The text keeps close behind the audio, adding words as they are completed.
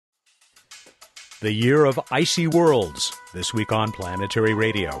the year of icy worlds, this week on Planetary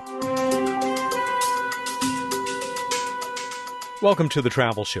Radio. Welcome to the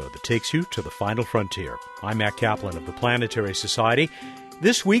travel show that takes you to the final frontier. I'm Matt Kaplan of the Planetary Society.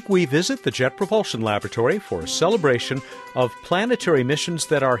 This week we visit the Jet Propulsion Laboratory for a celebration of planetary missions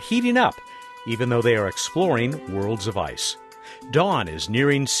that are heating up, even though they are exploring worlds of ice. Dawn is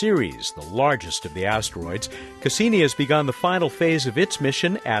nearing Ceres, the largest of the asteroids. Cassini has begun the final phase of its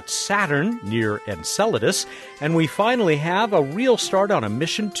mission at Saturn, near Enceladus, and we finally have a real start on a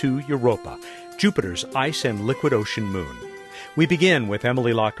mission to Europa, Jupiter's ice and liquid ocean moon. We begin with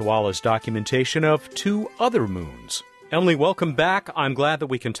Emily Lakdawala's documentation of two other moons. Emily, welcome back. I'm glad that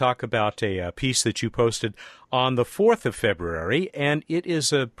we can talk about a piece that you posted on the 4th of February, and it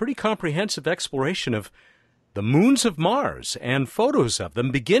is a pretty comprehensive exploration of the moons of Mars and photos of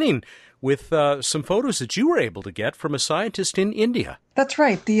them, beginning with some photos that you were able to get from a scientist in India. That's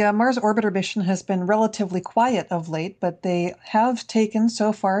right. The Mars Orbiter mission has been relatively quiet of late, but they have taken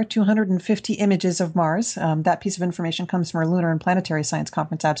so far 250 images of Mars. That piece of information comes from our Lunar and Planetary Science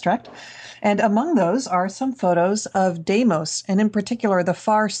Conference abstract. And among those are some photos of Deimos, and in particular the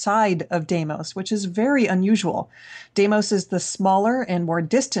far side of Deimos, which is very unusual. Deimos is the smaller and more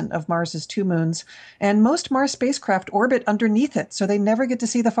distant of Mars's two moons, and most Mars spacecraft orbit underneath it, so they never get to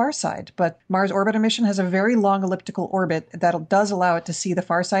see the far side. But Mars Orbiter mission has a very long elliptical orbit that does allow it to see the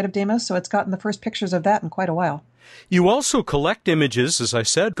far side of Deimos, so it's gotten the first pictures of that in quite a while. You also collect images, as I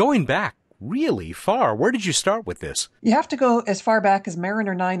said, going back really far. Where did you start with this? You have to go as far back as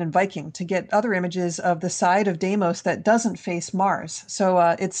Mariner 9 and Viking to get other images of the side of Deimos that doesn't face Mars. So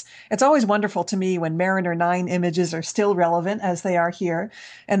it's always wonderful to me when Mariner 9 images are still relevant, as they are here.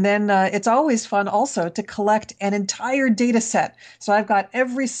 And then it's always fun also to collect an entire data set. So I've got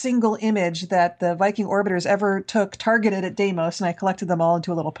every single image that the Viking orbiters ever took targeted at Deimos, and I collected them all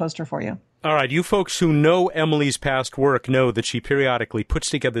into a little poster for you. All right, you folks who know Emily's past work know that she periodically puts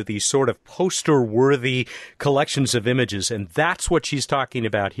together these sort of poster-worthy collections of images, and that's what she's talking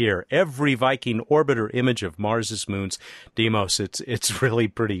about here. Every Viking orbiter image of Mars's moons, Deimos, it's really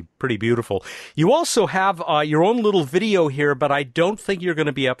pretty beautiful. You also have your own little video here, but I don't think you're going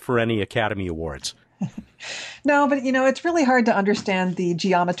to be up for any Academy Awards. No, but it's really hard to understand the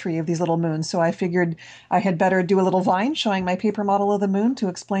geometry of these little moons, so I figured I had better do a little Vine showing my paper model of the moon to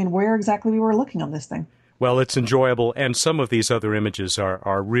explain where exactly we were looking on this thing. Well, it's enjoyable, and some of these other images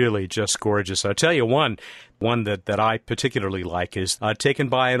are really just gorgeous. I'll tell you one that I particularly like is taken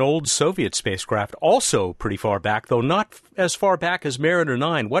by an old Soviet spacecraft, also pretty far back, though not as far back as Mariner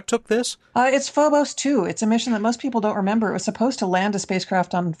 9. What took this? It's Phobos 2. It's a mission that most people don't remember. It was supposed to land a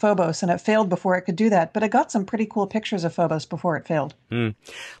spacecraft on Phobos, and it failed before it could do that, but it got some pretty cool pictures of Phobos before it failed.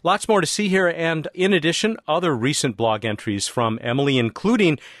 Lots more to see here, and in addition, other recent blog entries from Emily,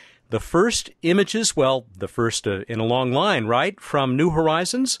 including the first images, the first in a long line, right, from New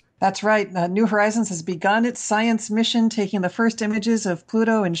Horizons? That's right. New Horizons has begun its science mission, taking the first images of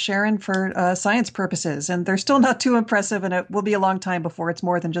Pluto and Charon for science purposes. And they're still not too impressive, and it will be a long time before it's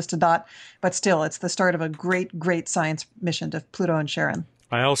more than just a dot. But still, it's the start of a great science mission to Pluto and Charon.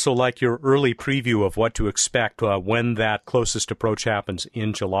 I also like your early preview of what to expect when that closest approach happens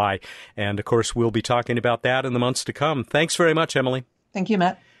in July. And, of course, we'll be talking about that in the months to come. Thanks very much, Emily. Thank you,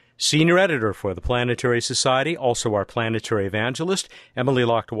 Matt. Senior editor for the Planetary Society, also our planetary evangelist, Emily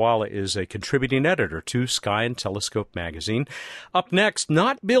Lakdawala is a contributing editor to Sky and Telescope magazine. Up next,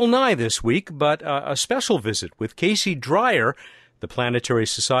 not Bill Nye this week, but a special visit with Casey Dreyer, the Planetary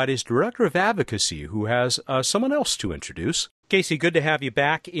Society's Director of Advocacy, who has someone else to introduce. Casey, good to have you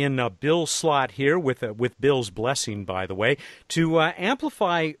back in Bill's slot here, with Bill's blessing, by the way, to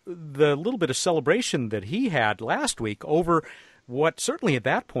amplify the little bit of celebration that he had last week over what certainly at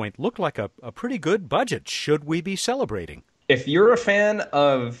that point looked like a pretty good budget. Should we be celebrating? If you're a fan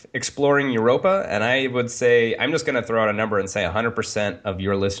of exploring Europa, and I would say, I'm just going to throw out a number and say 100% of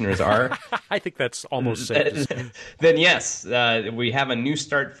your listeners are. I think that's almost safe. Then yes, we have a new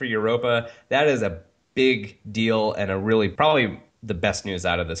start for Europa. That is a big deal and a really probably the best news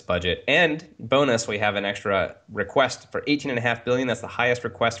out of this budget. And bonus, we have an extra request for $18.5 billion. That's the highest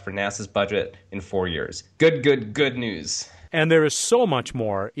request for NASA's budget in 4 years. Good news. And there is so much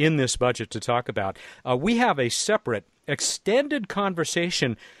more in this budget to talk about. We have a separate extended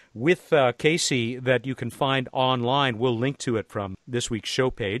conversation with Casey that you can find online. We'll link to it from this week's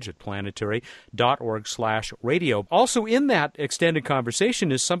show page at planetary.org/radio. Also in that extended conversation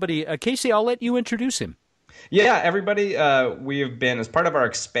is somebody, Casey, I'll let you introduce him. Yeah, everybody, we have been, as part of our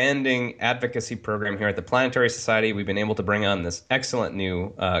expanding advocacy program here at the Planetary Society, we've been able to bring on this excellent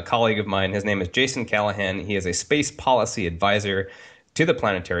new colleague of mine. His name is Jason Callahan. He is a space policy advisor to the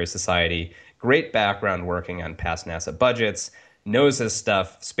Planetary Society. great background working on past NASA budgets, knows his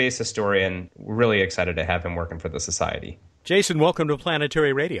stuff, space historian. We're really excited to have him working for the Society. Jason, welcome to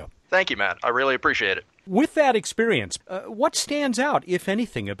Planetary Radio. Thank you, Matt. I really appreciate it. With that experience, what stands out, if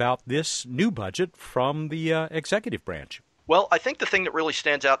anything, about this new budget from the executive branch? Well, I think the thing that really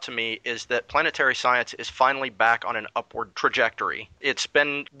stands out to me is that planetary science is finally back on an upward trajectory. It's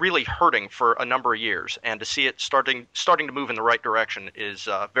been really hurting for a number of years, and to see it starting to move in the right direction is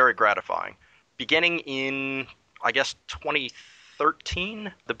very gratifying. Beginning in, I guess,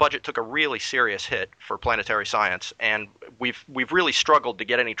 2013, the budget took a really serious hit for planetary science, and we've really struggled to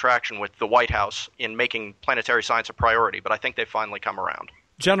get any traction with the White House in making planetary science a priority, but I think they've finally come around.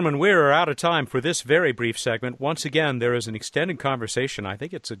 Gentlemen, we're out of time for this very brief segment. Once again, there is an extended conversation, I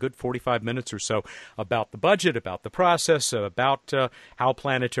think it's a good 45 minutes or so, about the budget, about the process, about how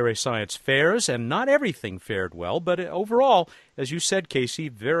planetary science fares, and not everything fared well, but overall, as you said, Casey,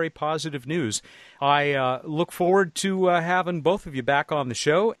 very positive news. I look forward to having both of you back on the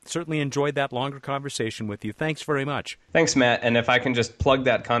show. Certainly enjoyed that longer conversation with you. Thanks very much. Thanks, Matt. And if I can just plug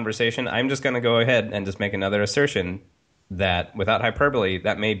that conversation, I'm just going to go ahead and just make another assertion that, without hyperbole,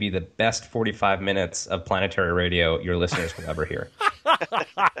 that may be the best 45 minutes of planetary radio your listeners will ever hear.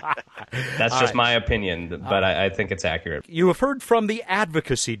 That's just my opinion, but I think it's accurate. You have heard from the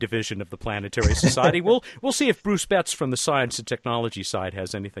advocacy division of the Planetary Society. We'll see if Bruce Betts from the science and technology side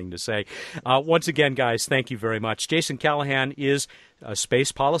has anything to say. Once again, guys, thank you very much. Jason Callahan is a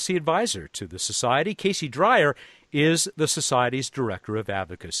space policy advisor to the Society. Casey Dreyer is the Society's Director of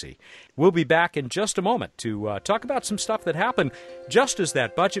Advocacy. We'll be back in just a moment to talk about some stuff that happened just as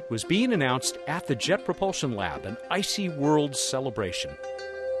that budget was being announced at the Jet Propulsion Lab, an icy world celebration.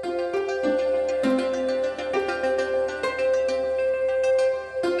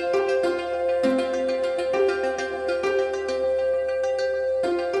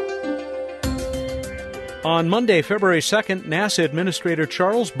 On Monday, February 2nd, NASA Administrator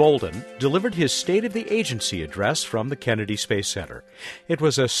Charles Bolden delivered his State of the Agency address from the Kennedy Space Center. It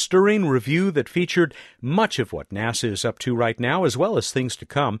was a stirring review that featured much of what NASA is up to right now, as well as things to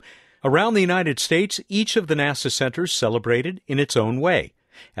come. Around the United States, each of the NASA centers celebrated in its own way.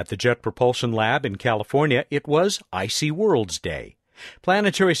 At the Jet Propulsion Lab in California, it was Icy Worlds Day.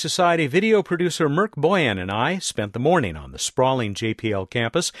 Planetary Society video producer Merk Boyan and I spent the morning on the sprawling JPL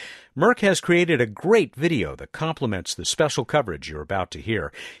campus. Merk has created a great video that complements the special coverage you're about to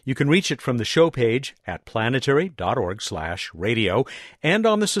hear. You can reach it from the show page at planetary.org/radio and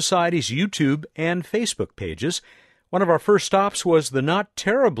on the Society's YouTube and Facebook pages. One of our first stops was the not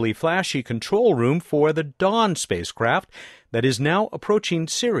terribly flashy control room for the Dawn spacecraft that is now approaching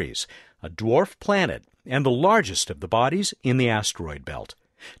Ceres, a dwarf planet and the largest of the bodies in the asteroid belt.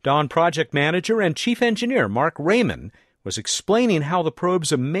 Dawn project manager and chief engineer Mark Raymond was explaining how the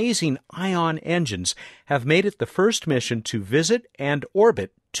probe's amazing ion engines have made it the first mission to visit and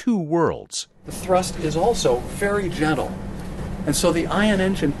orbit 2 worlds. The thrust is also very gentle, and so the ion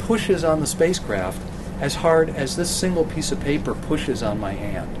engine pushes on the spacecraft as hard as this single piece of paper pushes on my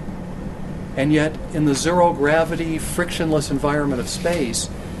hand. And yet, in the zero-gravity, frictionless environment of space,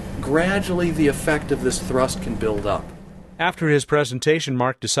 gradually the effect of this thrust can build up. After his presentation,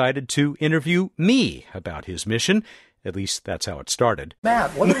 Mark decided to interview me about his mission. At least that's how it started.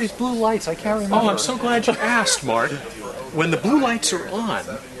 Matt, what are these blue lights? I can't remember. Oh, I'm so glad you asked, Mark. When the blue lights are on,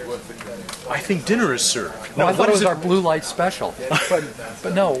 I think dinner is served. No, I thought it was our blue light special.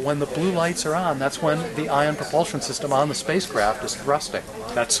 But no, when the blue lights are on, that's when the ion propulsion system on the spacecraft is thrusting.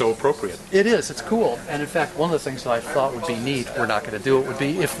 That's so appropriate. It is. It's cool. And in fact, one of the things that I thought would be neat, we're not going to do it, would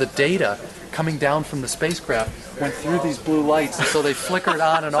be if the data coming down from the spacecraft went through these blue lights, and so they flickered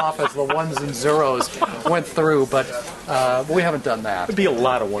on and off as the ones and zeros went through. But we haven't done that. It'd be a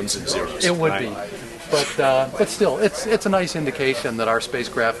lot of ones and zeros. It would be. But still, it's a nice indication that our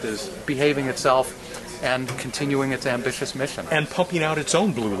spacecraft is behaving itself and continuing its ambitious mission. And pumping out its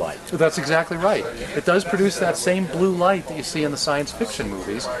own blue light. That's exactly right. It does produce that same blue light that you see in the science fiction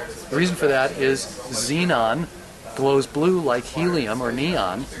movies. The reason for that is xenon glows blue like helium or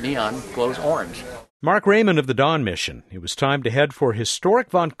neon. Neon glows orange. Mark Raymond of the Dawn mission. It was time to head for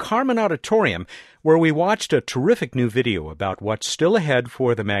historic Von Karman Auditorium, where we watched a terrific new video about what's still ahead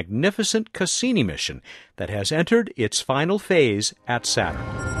for the magnificent Cassini mission that has entered its final phase at Saturn.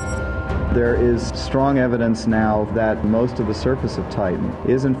 There is strong evidence now that most of the surface of Titan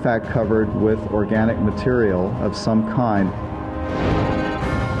is in fact covered with organic material of some kind.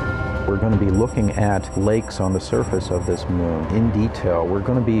 We're going to be looking at lakes on the surface of this moon in detail. We're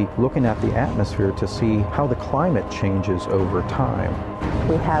going to be looking at the atmosphere to see how the climate changes over time.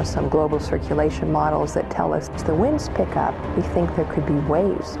 We have some global circulation models that tell us as the winds pick up, we think there could be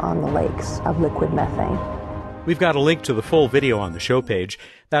waves on the lakes of liquid methane. We've got a link to the full video on the show page.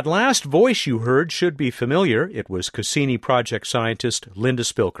 That last voice you heard should be familiar. It was Cassini project scientist Linda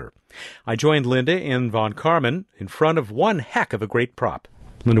Spilker. I joined Linda in Von Karman in front of one heck of a great prop.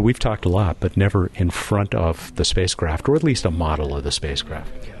 Linda, we've talked a lot, but never in front of the spacecraft, or at least a model of the spacecraft.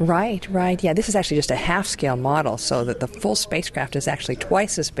 Right. Yeah, this is actually just a half-scale model, so that the full spacecraft is actually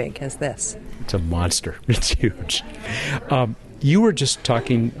twice as big as this. It's a monster. It's huge. You were just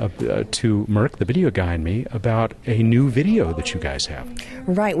talking to Merck, the video guy, and me, about a new video that you guys have.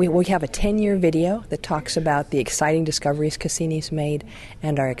 Right. We have a 10-year video that talks about the exciting discoveries Cassini's made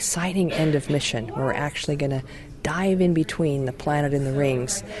and our exciting end of mission, where we're actually going to dive in between the planet and the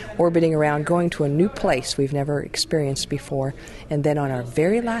rings, orbiting around, going to a new place we've never experienced before, and then on our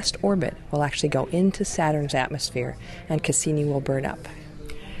very last orbit, we'll actually go into Saturn's atmosphere, and Cassini will burn up.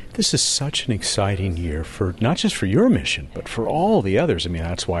 This is such an exciting year for not just for your mission, but for all the others. I mean,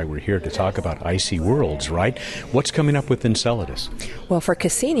 that's why we're here to talk about icy worlds, right? What's coming up with Enceladus? Well, for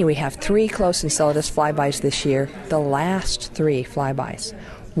Cassini, we have 3 close Enceladus flybys this year, the last 3 flybys.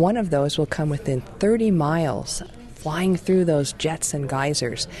 One of those will come within 30 miles, flying through those jets and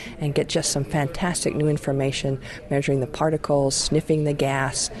geysers, and get just some fantastic new information, measuring the particles, sniffing the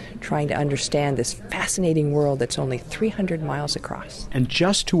gas, trying to understand this fascinating world that's only 300 miles across. And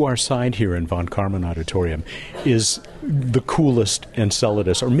just to our side here in Von Karman Auditorium is the coolest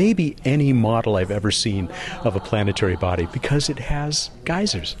Enceladus, or maybe any model I've ever seen of a planetary body, because it has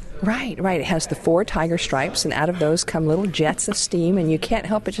geysers. Right. It has the 4 tiger stripes, and out of those come little jets of steam, and you can't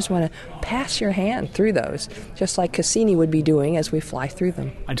help but just want to pass your hand through those, just like Cassini would be doing as we fly through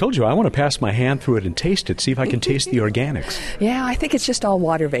them. I told you, I want to pass my hand through it and taste it, see if I can taste the organics. Yeah, I think it's just all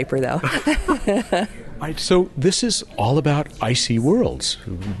water vapor, though. Right, so this is all about icy worlds.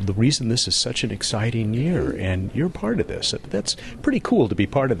 The reason this is such an exciting year, and you're part of this. That's pretty cool to be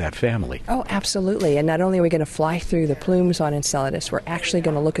part of that family. Oh, absolutely. And not only are we going to fly through the plumes on Enceladus, we're actually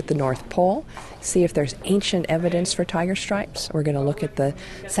going to look at the North Pole, see if there's ancient evidence for tiger stripes. We're going to look at the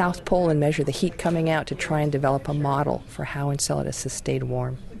South Pole and measure the heat coming out to try and develop a model for how Enceladus has stayed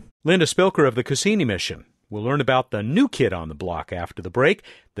warm. Linda Spilker of the Cassini mission. We'll learn about the new kid on the block after the break.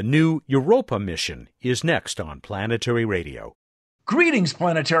 The new Europa mission is next on Planetary Radio. Greetings,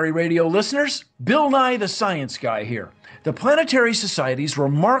 Planetary Radio listeners. Bill Nye, the Science Guy here. The Planetary Society's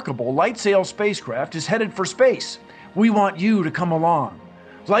remarkable LightSail spacecraft is headed for space. We want you to come along.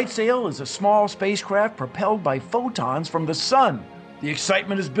 LightSail is a small spacecraft propelled by photons from the sun. The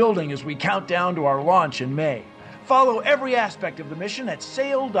excitement is building as we count down to our launch in May. Follow every aspect of the mission at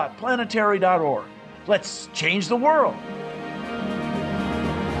sail.planetary.org. Let's change the world.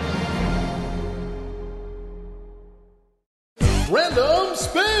 Random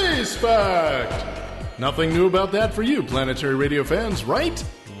Space Fact! Nothing new about that for you, Planetary Radio fans, right?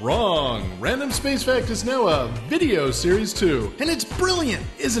 Wrong. Random Space Fact is now a video series too. And it's brilliant,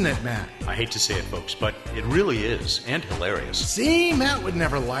 isn't it, Matt? I hate to say it, folks, but it really is, and hilarious. See, Matt would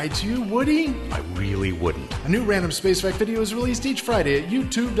never lie to you, would he? I really wouldn't. A new Random Space Fact video is released each Friday at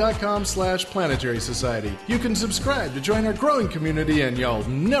youtube.com/Planetary Society. You can subscribe to join our growing community and you'll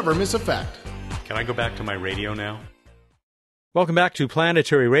never miss a fact. Can I go back to my radio now? Welcome back to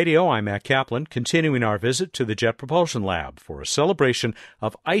Planetary Radio. I'm Matt Kaplan, continuing our visit to the Jet Propulsion Lab for a celebration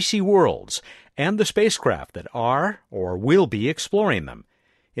of icy worlds and the spacecraft that are or will be exploring them.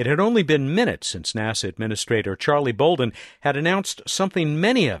 It had only been minutes since NASA Administrator Charlie Bolden had announced something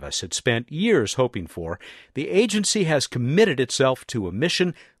many of us had spent years hoping for. The agency has committed itself to a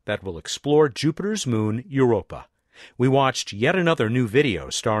mission that will explore Jupiter's moon, Europa. We watched yet another new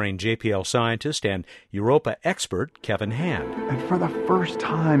video starring JPL scientist and Europa expert Kevin Hand. And for the first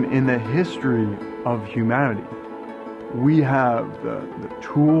time in the history of humanity, we have the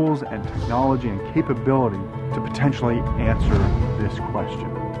tools and technology and capability to potentially answer this question.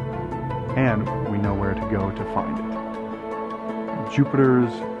 And we know where to go to find it.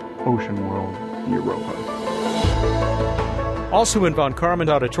 Jupiter's ocean world, Europa. Also in Von Karman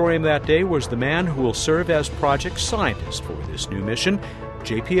Auditorium that day was the man who will serve as project scientist for this new mission,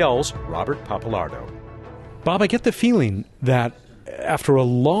 JPL's Robert Pappalardo. Bob, I get the feeling that after a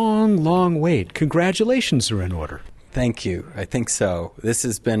long, long wait, congratulations are in order. Thank you. I think so. This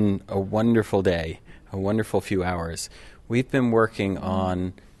has been a wonderful day, a wonderful few hours. We've been working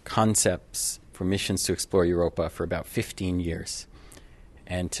on concepts for missions to explore Europa for about 15 years.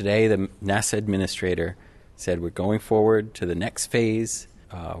 And today the NASA administrator said we're going forward to the next phase,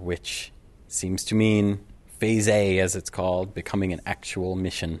 which seems to mean Phase A, as it's called, becoming an actual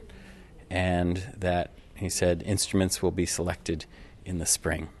mission. And that, he said, instruments will be selected in the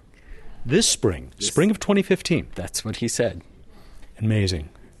spring. This spring of 2015. That's what he said. Amazing.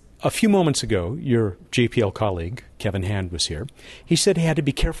 A few moments ago, your JPL colleague, Kevin Hand, was here. He said he had to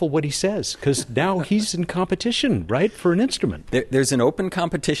be careful what he says because now he's in competition, right, for an instrument. There's an open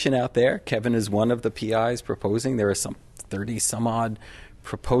competition out there. Kevin is one of the PIs proposing. There are some 30-some-odd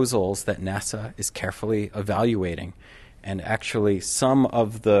proposals that NASA is carefully evaluating. And actually, some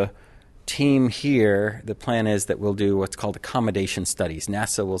of the team here, the plan is that we'll do what's called accommodation studies.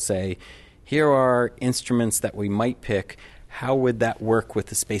 NASA will say, here are instruments that we might pick. How would that work with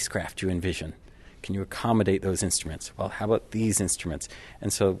the spacecraft you envision? Can you accommodate those instruments? Well, how about these instruments?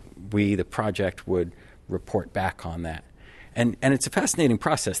 And so we, the project, would report back on that. And it's a fascinating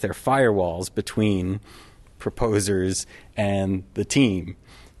process. There are firewalls between proposers and the team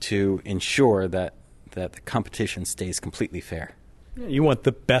to ensure that the competition stays completely fair. You want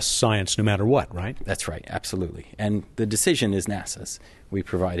the best science no matter what, right? That's right, absolutely. And the decision is NASA's. We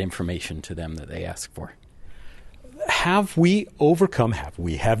provide information to them that they ask for. Have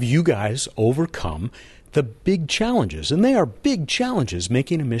you guys overcome the big challenges? And they are big challenges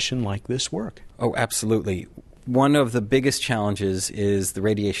making a mission like this work. Oh, absolutely. One of the biggest challenges is the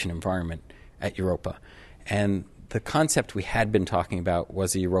radiation environment at Europa. And the concept we had been talking about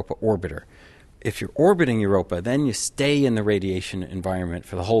was a Europa orbiter. If you're orbiting Europa, then you stay in the radiation environment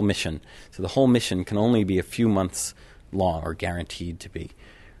for the whole mission. So the whole mission can only be a few months long, or guaranteed to be.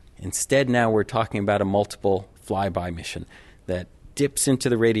 Instead, now we're talking about a multiple flyby mission that dips into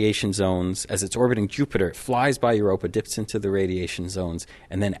the radiation zones. As it's orbiting Jupiter, it flies by Europa, dips into the radiation zones,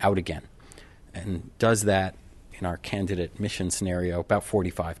 and then out again. And does that, in our candidate mission scenario, about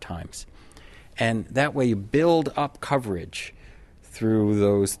 45 times. And that way you build up coverage through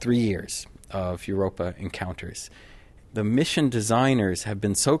those 3 years of Europa encounters. The mission designers have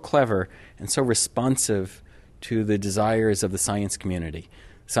been so clever and so responsive to the desires of the science community.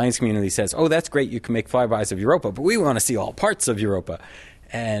 The science community says, oh, that's great, you can make flybys of Europa, but we want to see all parts of Europa.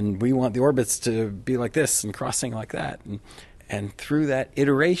 And we want the orbits to be like this and crossing like that. And through that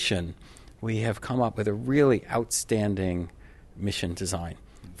iteration, we have come up with a really outstanding mission design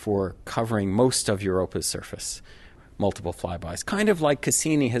for covering most of Europa's surface. Multiple flybys, kind of like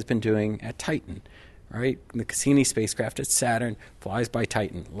Cassini has been doing at Titan, right? The Cassini spacecraft at Saturn flies by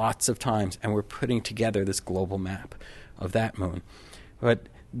Titan lots of times, and we're putting together this global map of that moon. But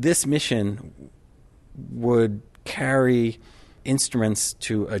this mission would carry instruments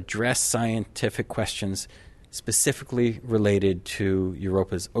to address scientific questions specifically related to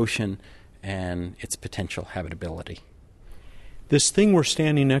Europa's ocean and its potential habitability. This thing we're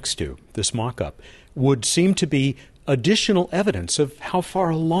standing next to, this mock-up, would seem to be additional evidence of how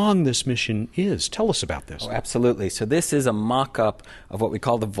far along this mission is. Tell us about this. Oh, absolutely. So this is a mock-up of what we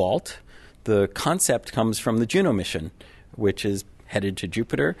call the Vault. The concept comes from the Juno mission, which is headed to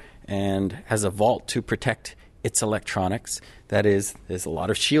Jupiter and has a vault to protect its electronics. That is, there's a lot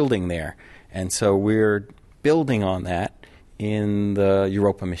of shielding there. And so we're building on that in the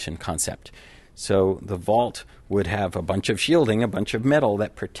Europa mission concept. So the vault would have a bunch of shielding, a bunch of metal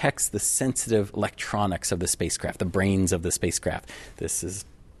that protects the sensitive electronics of the spacecraft, the brains of the spacecraft. This is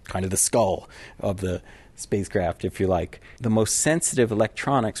kind of the skull of the spacecraft, if you like. The most sensitive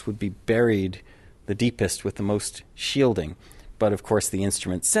electronics would be buried the deepest with the most shielding. But, of course, the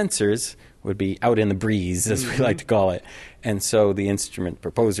instrument sensors would be out in the breeze, as we like to call it. And so the instrument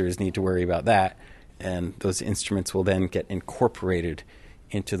proposers need to worry about that. And those instruments will then get incorporated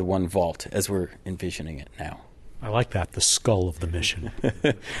into the one vault as we're envisioning it now. I like that, the skull of the mission.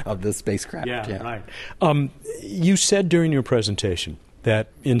 Of the spacecraft. Yeah. Right. You said during your presentation that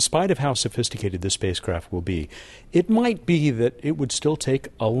in spite of how sophisticated this spacecraft will be, it might be that it would still take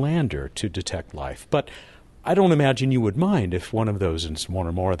a lander to detect life. But I don't imagine you would mind if one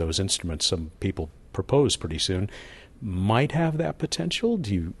or more of those instruments some people propose pretty soon might have that potential.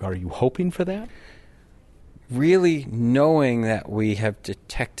 Are you hoping for that? Really knowing that we have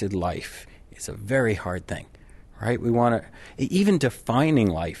detected life is a very hard thing, right? Even defining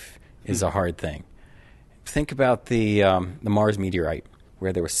life is a hard thing. Think about the Mars meteorite,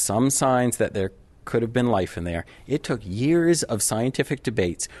 where there were some signs that there could have been life in there. It took years of scientific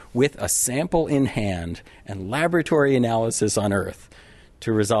debates with a sample in hand and laboratory analysis on Earth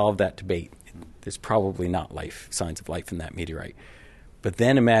to resolve that debate. There's probably not signs of life in that meteorite. But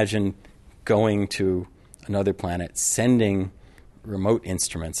then imagine going to another planet, sending remote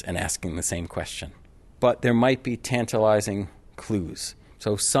instruments and asking the same question. But there might be tantalizing clues.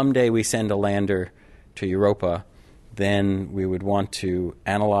 So someday we send a lander to Europa, then we would want to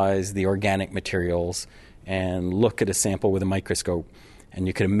analyze the organic materials and look at a sample with a microscope. And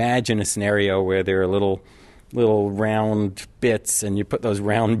you could imagine a scenario where there are little little round bits, and you put those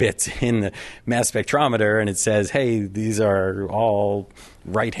round bits in the mass spectrometer, and it says, hey, these are all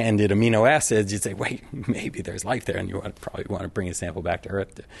right-handed amino acids, you'd say, wait, maybe there's life there, and you probably want to bring a sample back to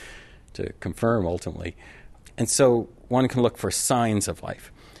Earth to confirm ultimately. And so one can look for signs of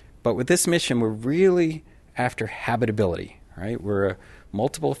life. But with this mission, we're really after habitability, right? We're a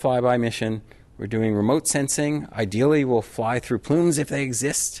multiple flyby mission. We're doing remote sensing. Ideally, we'll fly through plumes if they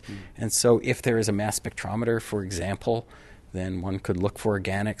exist. And so if there is a mass spectrometer, for example, then one could look for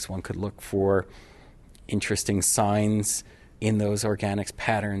organics. One could look for interesting signs in those organics,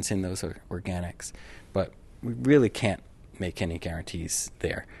 patterns in those organics. But we really can't make any guarantees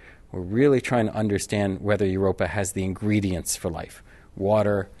there. We're really trying to understand whether Europa has the ingredients for life: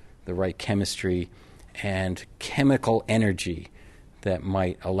 water, the right chemistry, and chemical energy that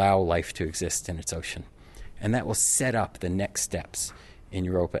might allow life to exist in its ocean. And that will set up the next steps in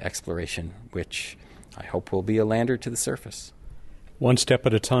Europa exploration, which I hope will be a lander to the surface. One step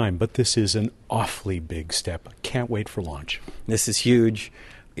at a time, but this is an awfully big step. I can't wait for launch. This is huge.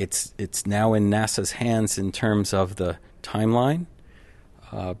 It's now in NASA's hands in terms of the timeline,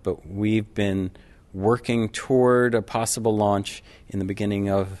 but we've been working toward a possible launch in the beginning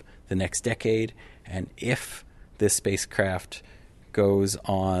of the next decade. And if this spacecraft goes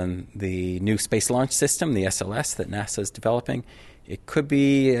on the new Space Launch System, the SLS, that NASA is developing, it could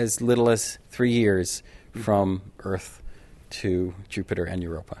be as little as 3 years from Earth to Jupiter and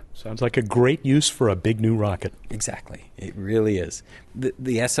Europa. Sounds like a great use for a big new rocket. Exactly. It really is. The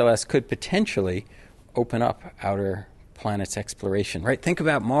SLS could potentially open up outer planets exploration, right? Think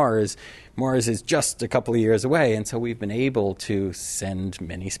about Mars. Mars is just a couple of years away, and so we've been able to send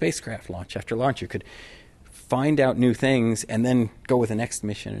many spacecraft launch after launch. You could find out new things and then go with the next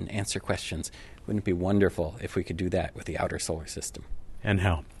mission and answer questions. Wouldn't it be wonderful if we could do that with the outer solar system? And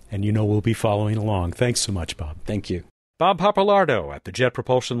how? And you know we'll be following along. Thanks so much, Bob. Thank you. Bob Pappalardo at the Jet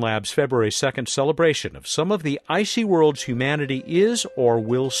Propulsion Lab's February 2nd celebration of some of the icy worlds humanity is or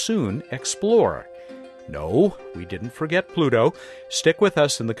will soon explore. No, we didn't forget Pluto. Stick with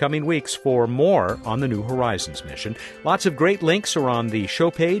us in the coming weeks for more on the New Horizons mission. Lots of great links are on the show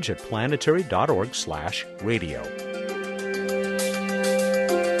page at planetary.org/radio.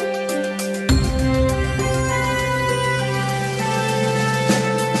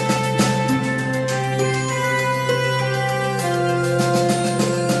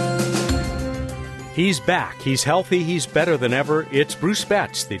 He's back. He's healthy. He's better than ever. It's Bruce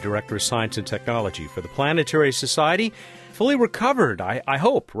Betts, the Director of Science and Technology for the Planetary Society. Fully recovered, I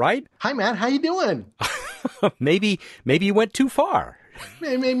hope, right? Hi, Matt. How you doing? Maybe you went too far.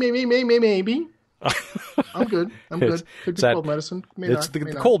 Maybe. I'm good. Could be cold medicine. It's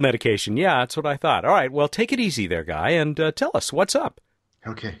the cold medication. Yeah, that's what I thought. All right, well, take it easy there, guy, and tell us, what's up?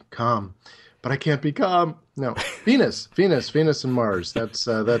 Okay, calm. But I can't be calm. No, Venus and Mars. That's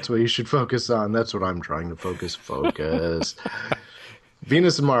what you should focus on. That's what I'm trying to focus.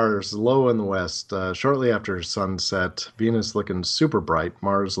 Venus and Mars, low in the west. Shortly after sunset, Venus looking super bright,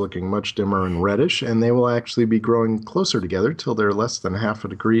 Mars looking much dimmer and reddish, and they will actually be growing closer together till they're less than half a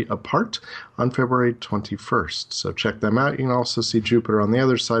degree apart on February 21st. So check them out. You can also see Jupiter on the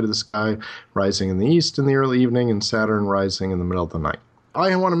other side of the sky, rising in the east in the early evening, and Saturn rising in the middle of the night.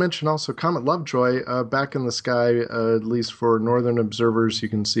 I want to mention also Comet Lovejoy back in the sky, at least for northern observers. You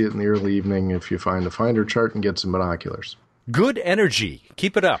can see it in the early evening if you find a finder chart and get some binoculars. Good energy.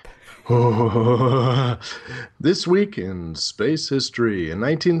 Keep it up. This week in space history. In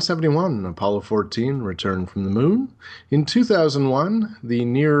 1971, Apollo 14 returned from the moon. In 2001, the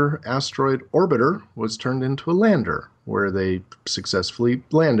Near Asteroid Orbiter was turned into a lander, where they successfully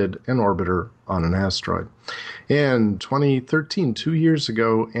landed an orbiter on an asteroid. In 2013, 2 years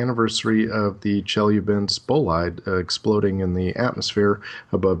ago, anniversary of the Chelyabinsk bolide exploding in the atmosphere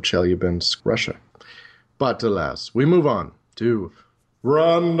above Chelyabinsk, Russia. But alas, we move on to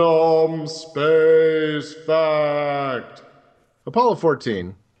Random Space Fact. Apollo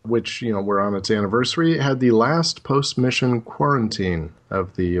 14, which, we're on its anniversary, had the last post-mission quarantine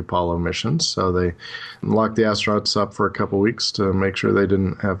of the Apollo missions. So they locked the astronauts up for a couple weeks to make sure they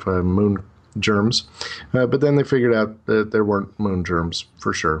didn't have moon germs. But then they figured out that there weren't moon germs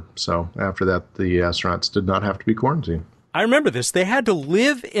for sure. So after that, the astronauts did not have to be quarantined. I remember this. They had to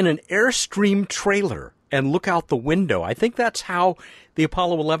live in an Airstream trailer and look out the window. I think that's how the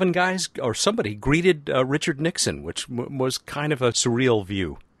Apollo 11 guys, or somebody, greeted Richard Nixon, which was kind of a surreal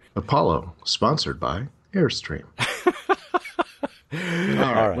view. Apollo, sponsored by Airstream.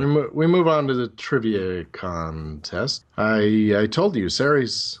 All right. We move on to the trivia contest. I told you,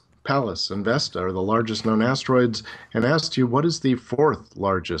 Ceres Pallas and Vesta are the largest known asteroids, and asked you, what is the fourth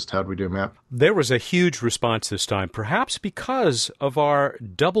largest? How'd we do, Matt? There was a huge response this time, perhaps because of our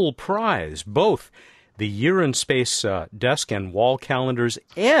double prize, both the Year in Space desk and wall calendars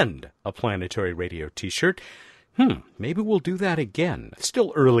and a Planetary Radio t-shirt. Maybe we'll do that again. It's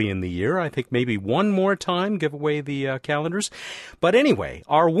still early in the year. I think maybe one more time give away the calendars. But anyway,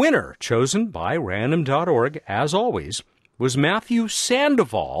 our winner, chosen by random.org, as always, was Matthew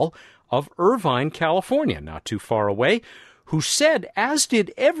Sandoval of Irvine, California, not too far away, who said, as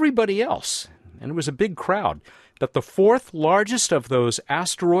did everybody else, and it was a big crowd, that the fourth largest of those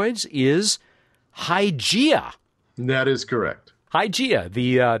asteroids is Hygeia. That is correct. Hygeia,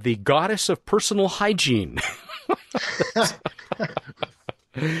 the goddess of personal hygiene.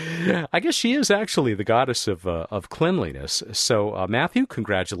 I guess she is actually the goddess of cleanliness. So, Matthew,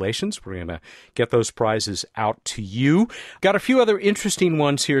 congratulations. We're going to get those prizes out to you. Got a few other interesting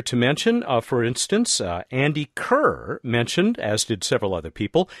ones here to mention. For instance, Andy Kerr mentioned, as did several other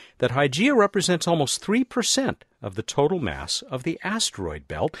people, that Hygeia represents almost 3% of the total mass of the asteroid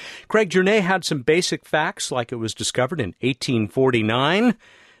belt. Craig Journay had some basic facts, like it was discovered in 1849.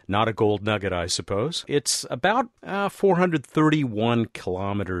 Not a gold nugget, I suppose. It's about 431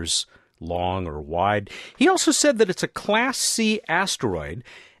 kilometers long or wide. He also said that it's a Class C asteroid,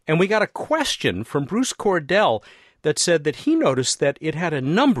 and we got a question from Bruce Cordell that said that he noticed that it had a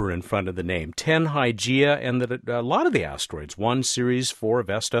number in front of the name, 10 Hygeia, and that a lot of the asteroids, 1 Ceres, 4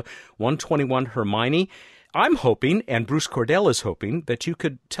 Vesta, 121 Hermione. I'm hoping, and Bruce Cordell is hoping, that you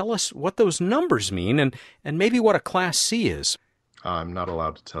could tell us what those numbers mean and maybe what a Class C is. I'm not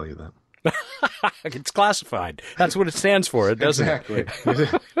allowed to tell you that. It's classified. That's what it stands for, doesn't it?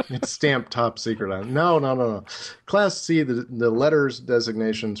 Exactly. It's stamped top secret on. No. Class C, the letters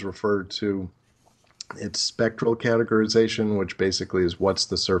designations refer to its spectral categorization, which basically is what's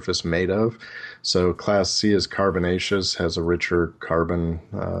the surface made of. So Class C is carbonaceous, has a richer carbon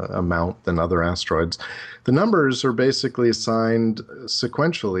amount than other asteroids. The numbers are basically assigned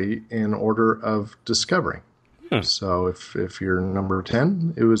sequentially in order of discovery. So if you're number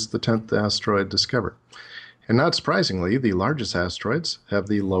 10, it was the 10th asteroid discovered. And not surprisingly, the largest asteroids have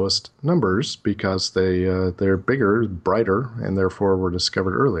the lowest numbers because they're bigger, brighter, and therefore were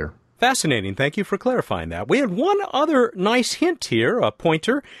discovered earlier. Fascinating. Thank you for clarifying that. We had one other nice hint here, a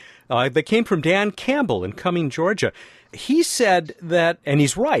pointer, that came from Dan Campbell in Cumming, Georgia. He said that, and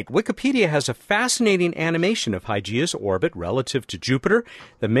he's right, Wikipedia has a fascinating animation of Hygeia's orbit relative to Jupiter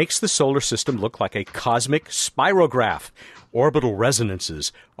that makes the solar system look like a cosmic spirograph. Orbital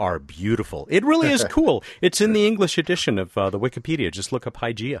resonances are beautiful. It really is cool. It's in the English edition of the Wikipedia. Just look up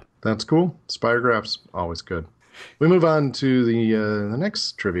Hygeia. That's cool. Spirographs, always good. We move on to the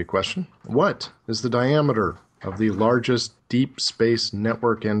next trivia question. What is the diameter of the largest deep space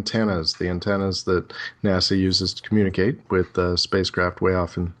network antennas, the antennas that NASA uses to communicate with spacecraft way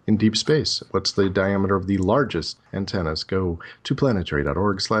off in deep space? What's the diameter of the largest antennas? Go to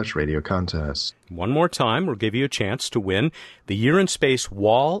planetary.org/radio contest. One more time, we'll give you a chance to win the Year in Space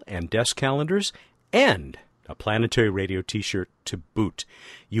wall and desk calendars and a Planetary Radio t-shirt to boot.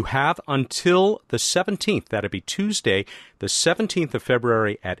 You have until the 17th, that'll be Tuesday, the 17th of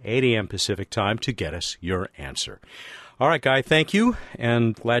February at 8 a.m. Pacific time to get us your answer. All right, Guy, thank you,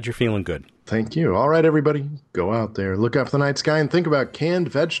 and glad you're feeling good. Thank you. All right, everybody, go out there, look up the night sky, and think about canned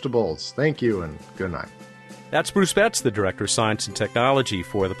vegetables. Thank you, and good night. That's Bruce Betts, the Director of Science and Technology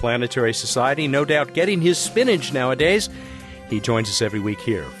for the Planetary Society, no doubt getting his spinach nowadays. He joins us every week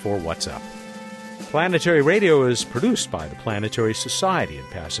here for What's Up. Planetary Radio is produced by the Planetary Society in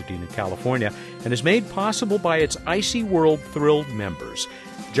Pasadena, California, and is made possible by its Icy World Thrilled members.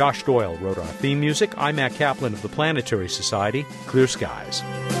 Josh Doyle wrote our theme music. I'm Matt Kaplan of the Planetary Society. Clear skies.